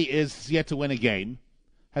really is yet to win a game,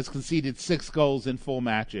 has conceded 6 goals in 4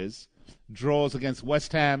 matches, draws against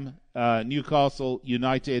West Ham, Newcastle,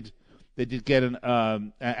 United. They did get and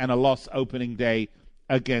a loss opening day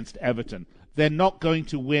against Everton. They're not going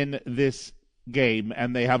to win this game,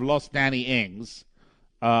 and they have lost Danny Ings.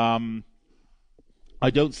 I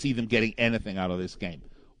don't see them getting anything out of this game.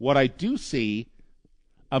 What I do see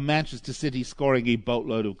are Manchester City scoring a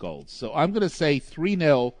boatload of goals. So I'm going to say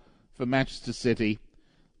 3-0 for Manchester City,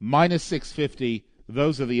 minus 650.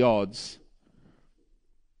 Those are the odds.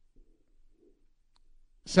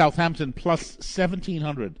 Southampton plus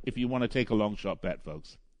 1,700 if you want to take a long shot bet,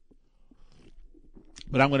 folks.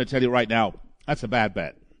 But I'm going to tell you right now, that's a bad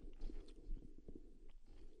bet.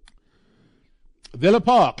 Villa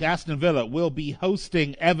Park, Aston Villa will be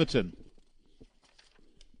hosting Everton.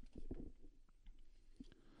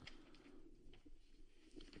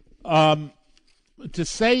 To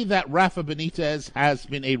say that Rafa Benitez has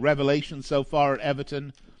been a revelation so far at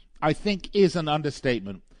Everton, I think is an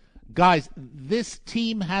understatement. Guys, this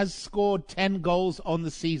team has scored 10 goals on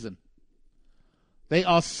the season. They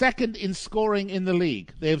are second in scoring in the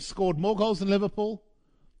league. They have scored more goals than Liverpool.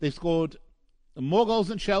 They've scored more goals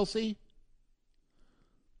than Chelsea.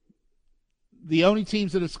 The only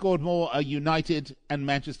teams that have scored more are United and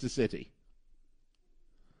Manchester City.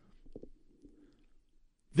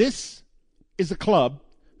 This is a club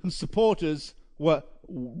whose supporters were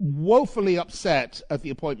woefully upset at the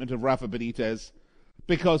appointment of Rafa Benitez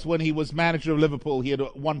because when he was manager of Liverpool, he had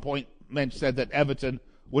at one point said that Everton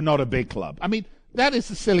were not a big club. I mean, that is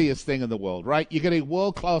the silliest thing in the world, right? You get a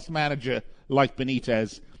world-class manager like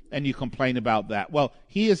Benitez, and you complain about that. Well,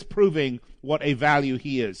 he is proving what a value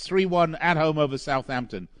he is. 3-1 at home over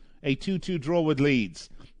Southampton, a 2-2 draw with Leeds,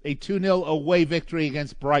 a 2-0 away victory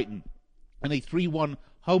against Brighton, and a 3-1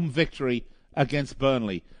 home victory against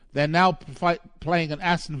Burnley. They're now playing an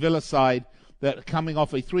Aston Villa side that are coming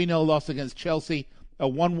off a 3-0 loss against Chelsea, a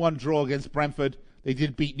 1-1 draw against Brentford. They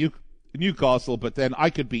did beat Newcastle, but then I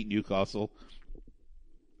could beat Newcastle.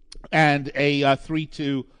 And a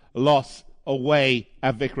 3-2 loss away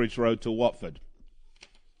at Vicarage Road to Watford.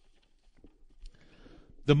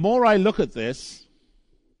 The more I look at this,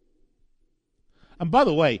 and by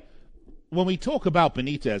the way, when we talk about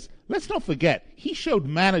Benitez, let's not forget, he showed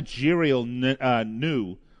managerial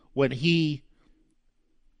nous when he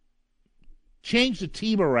changed the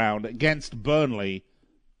team around against Burnley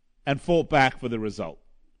and fought back for the result.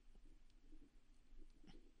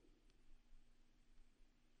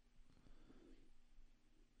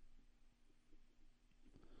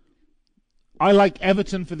 I like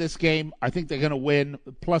Everton for this game. I think they're going to win.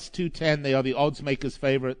 Plus 210, they are the odds makers'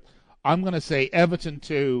 favorite. I'm going to say Everton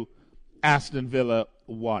 2, Aston Villa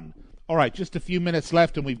 1. All right, just a few minutes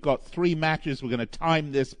left, and we've got 3 matches. We're going to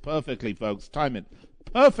time this perfectly, folks. Time it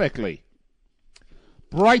perfectly.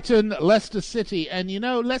 Brighton, Leicester City. And, you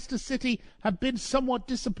know, Leicester City have been somewhat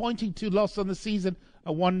disappointing. 2 losses on the season,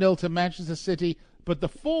 a 1-0 to Manchester City. But the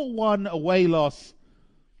 4-1 away loss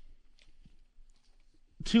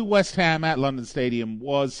to West Ham at London Stadium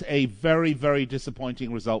was a very, very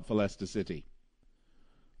disappointing result for Leicester City.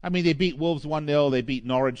 I mean, they beat Wolves 1-0, they beat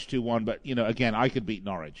Norwich 2-1, but, you know, again, I could beat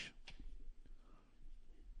Norwich.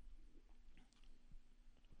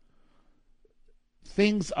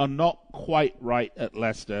 Things are not quite right at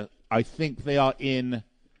Leicester. I think they are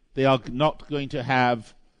not going to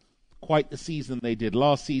have quite the season they did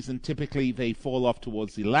last season. Typically, they fall off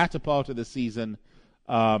towards the latter part of the season.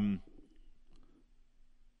 And,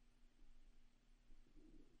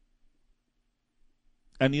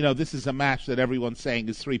 you know, this is a match that everyone's saying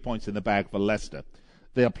is 3 points in the bag for Leicester.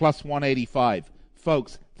 They are plus 185.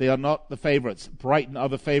 Folks, they are not the favorites. Brighton are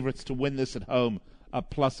the favorites to win this at home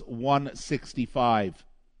at plus 165.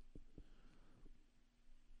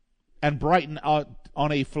 And Brighton are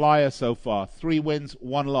on a flyer so far. 3 wins,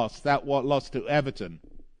 1 loss. That loss to Everton.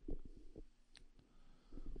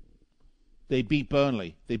 They beat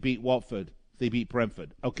Burnley. They beat Watford. They beat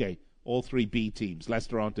Brentford. Okay. All 3 B teams.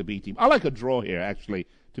 Leicester aren't a B team. I like a draw here, actually,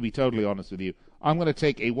 to be totally honest with you. I'm going to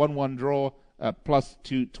take a 1-1 draw at plus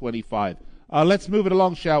 225. Let's move it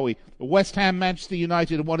along, shall we? West Ham, Manchester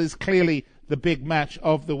United, what is clearly the big match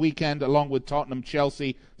of the weekend, along with Tottenham,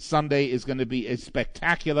 Chelsea. Sunday is going to be a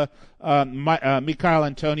spectacular. Michail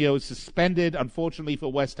Antonio is suspended, unfortunately,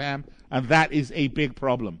 for West Ham, and that is a big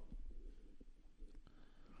problem.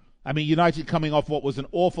 I mean, United coming off what was an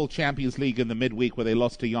awful Champions League in the midweek where they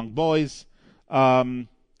lost to Young Boys. But,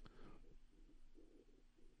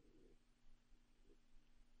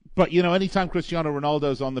 you know, anytime Cristiano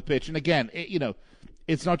Ronaldo's on the pitch, and again,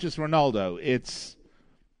 it's not just Ronaldo, it's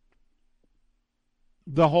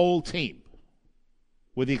the whole team,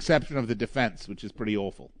 with the exception of the defense, which is pretty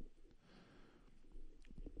awful.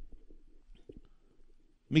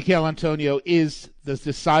 Michail Antonio is the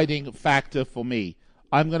deciding factor for me.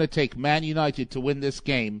 I'm going to take Man United to win this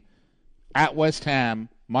game at West Ham,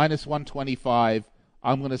 minus 125.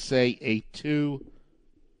 I'm going to say a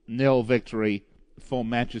 2-0 victory for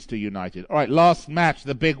Manchester United. All right, last match,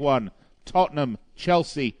 the big one. Tottenham,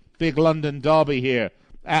 Chelsea, big London derby here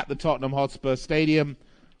at the Tottenham Hotspur Stadium.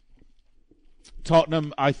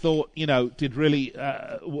 Tottenham, I thought, did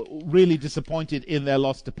really disappointed in their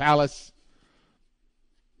loss to Palace.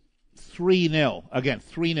 3-0. Again,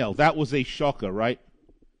 3-0. That was a shocker, right?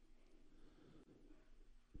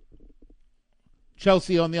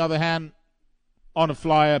 Chelsea, on the other hand, on a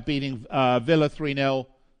flyer, beating Villa 3-0,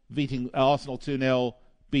 beating Arsenal 2-0,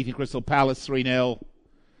 beating Crystal Palace 3-0.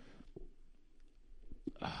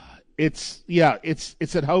 It's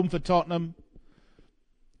at home for Tottenham.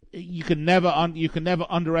 You can never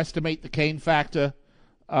underestimate the Kane factor.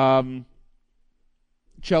 Chelsea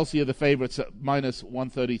are the favourites at minus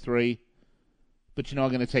 133, but I'm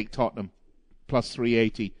going to take Tottenham plus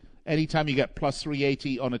 380. Anytime you get plus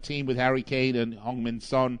 380 on a team with Harry Kane and Heung-min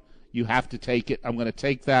Son, you have to take it. I'm going to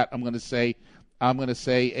take that. I'm going to say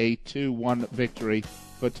a 2-1 victory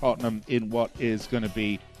for Tottenham in what is going to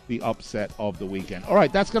be the upset of the weekend. All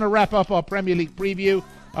right, that's going to wrap up our Premier League preview.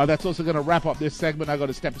 That's also going to wrap up this segment. I've got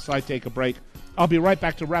to step aside, take a break. I'll be right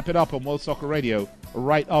back to wrap it up on World Soccer Radio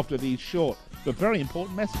right after these short but very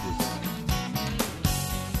important messages.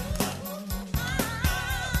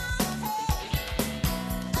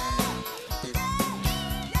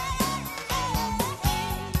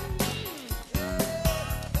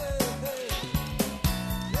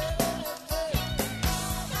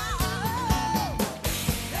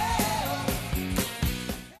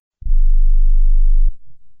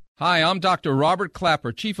 Hi, I'm Dr. Robert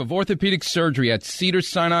Clapper, Chief of Orthopedic Surgery at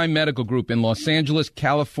Cedars-Sinai Medical Group in Los Angeles,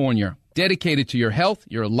 California. Dedicated to your health,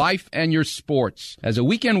 your life, and your sports. As a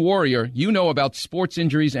weekend warrior, you know about sports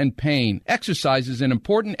injuries and pain. Exercise is an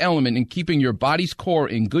important element in keeping your body's core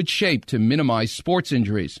in good shape to minimize sports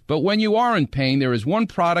injuries. But when you are in pain, there is one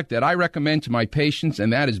product that I recommend to my patients,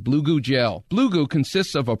 and that is Blue Goo Gel. Blue Goo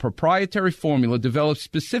consists of a proprietary formula developed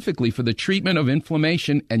specifically for the treatment of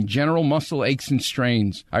inflammation and general muscle aches and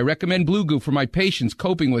strains. I recommend Blue Goo for my patients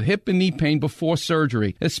coping with hip and knee pain before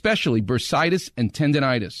surgery, especially bursitis and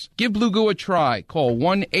tendinitis. Give Blue Goo a try. Call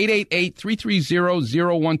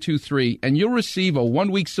 1-888-330-0123 and you'll receive a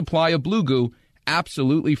 1-week supply of Blue Goo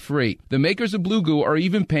absolutely free. The makers of Blue Goo are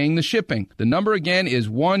even paying the shipping. The number again is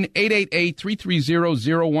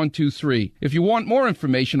 1-888-330-0123. If you want more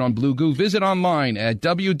information on Blue Goo, visit online at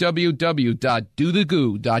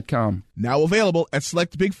www.dothegoo.com. Now available at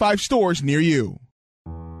select Big 5 stores near you.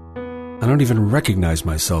 I don't even recognize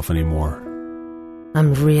myself anymore.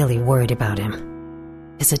 I'm really worried about him.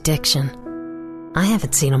 His addiction. I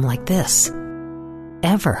haven't seen him like this.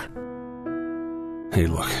 Ever. Hey,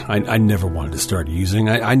 look, I never wanted to start using.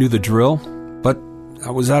 I knew the drill, but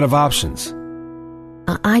I was out of options.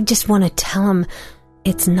 I just want to tell him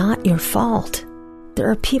it's not your fault.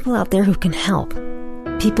 There are people out there who can help.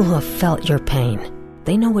 People who have felt your pain.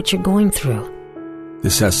 They know what you're going through.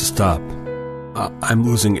 This has to stop. I'm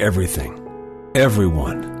losing everything.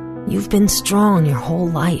 Everyone. You've been strong your whole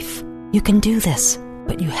life. You can do this.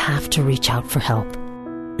 But you have to reach out for help.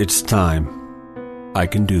 It's time. I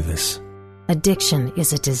can do this. Addiction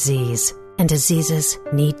is a disease, and diseases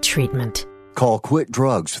need treatment. Call Quit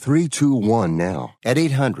Drugs 321 now at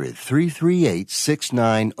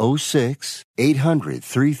 800-338-6906.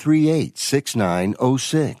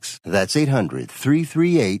 800-338-6906. That's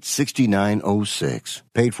 800-338-6906.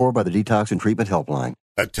 Paid for by the Detox and Treatment Helpline.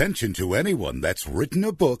 Attention to anyone that's written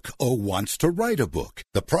a book or wants to write a book.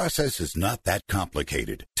 The process is not that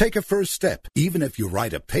complicated. Take a first step. Even if you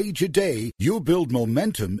write a page a day, you'll build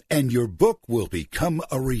momentum and your book will become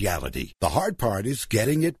a reality. The hard part is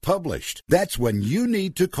getting it published. That's when you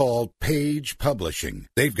need to call Page Publishing.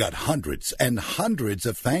 They've got hundreds and hundreds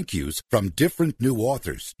of thank yous from different new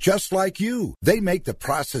authors, just like you. They make the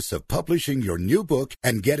process of publishing your new book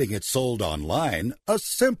and getting it sold online a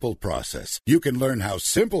simple process. You can learn how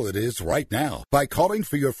simple it is right now by calling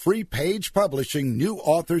for your free Page Publishing New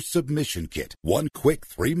Author Submission Kit. One quick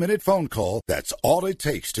 3-minute phone call, that's all it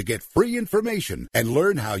takes to get free information and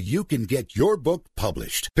learn how you can get your book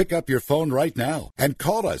published. Pick up your phone right now and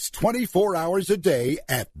call us 24 hours a day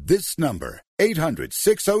at this number.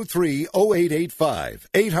 800-603-0885.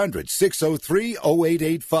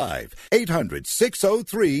 800-603-0885.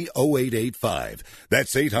 800-603-0885.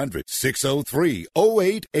 That's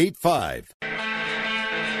 800-603-0885.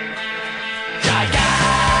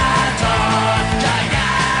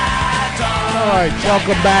 All right,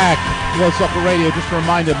 welcome back. World Soccer Radio. Just a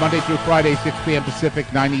reminder, Monday through Friday, 6 p.m.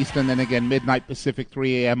 Pacific, 9 Eastern, then again midnight Pacific,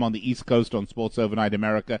 3 a.m. on the East Coast on Sports Overnight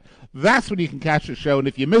America. That's when you can catch the show, and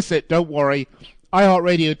if you miss it, don't worry.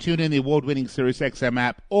 iHeartRadio, tune in the award-winning SiriusXM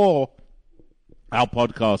app, or our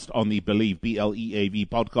podcast on the Believe, B-L-E-A-V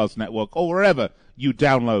podcast network, or wherever you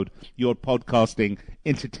download your podcasting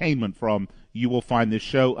entertainment from. You will find this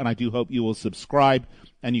show, and I do hope you will subscribe,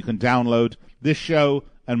 and you can download this show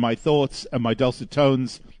and my thoughts and my dulcet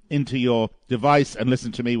tones into your device and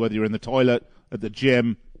listen to me whether you're in the toilet, at the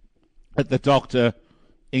gym, at the doctor,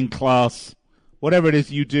 in class, whatever it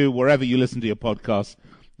is you do, wherever you listen to your podcast,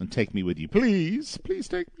 and take me with you. Please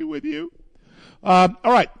take me with you. All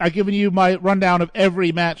right, I've given you my rundown of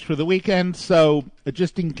every match for the weekend, so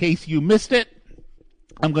just in case you missed it,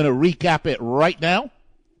 I'm going to recap it right now,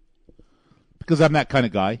 because I'm that kind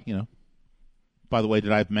of guy, you know. By the way,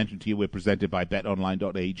 did I mention to you we're presented by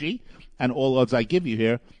betonline.ag, and all odds I give you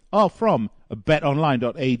here are from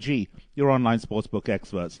betonline.ag, your online sportsbook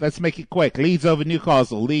experts. Let's make it quick. Leeds over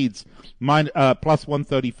Newcastle. Leeds plus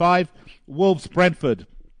 135. Wolves Brentford.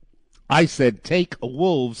 I said take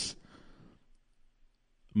Wolves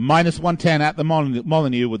minus 110 at the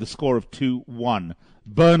Molineux with a score of 2-1.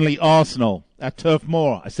 Burnley Arsenal at Turf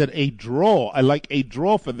Moor. I said a draw. I like a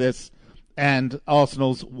draw for this, and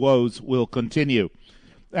Arsenal's woes will continue.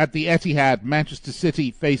 At the Etihad, Manchester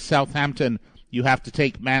City face Southampton. You have to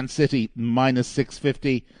take Man City minus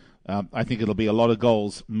 650. I think it'll be a lot of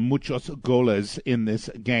goals. Muchos goles in this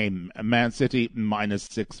game. Man City minus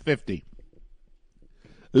 650.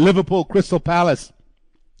 Liverpool Crystal Palace.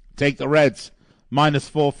 Take the Reds minus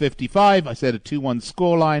 455. I said a 2-1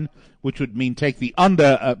 scoreline, which would mean take the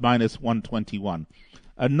under at minus 121.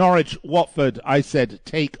 Norwich Watford, I said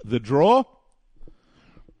take the draw.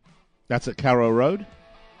 That's at Carrow Road.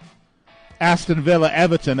 Aston Villa,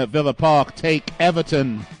 Everton at Villa Park. Take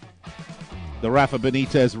Everton. The Rafa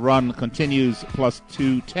Benitez run continues, plus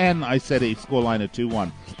 210. I said a scoreline of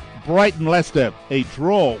 2-1. Brighton, Leicester, a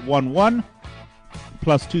draw, 1-1,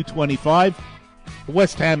 plus 225.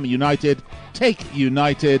 West Ham United, take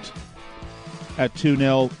United at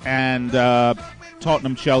 2-0. And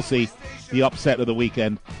Tottenham, Chelsea, the upset of the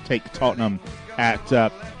weekend, take Tottenham at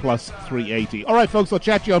plus 380. All right, folks, I'll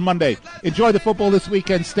chat to you on Monday. Enjoy the football this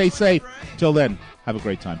weekend. Stay safe. Till then, have a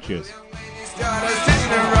great time. Cheers.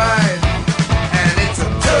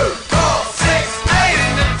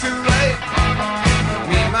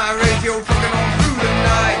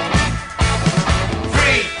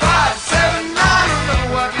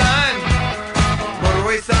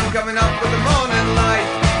 Coming up with the morning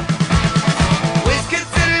light.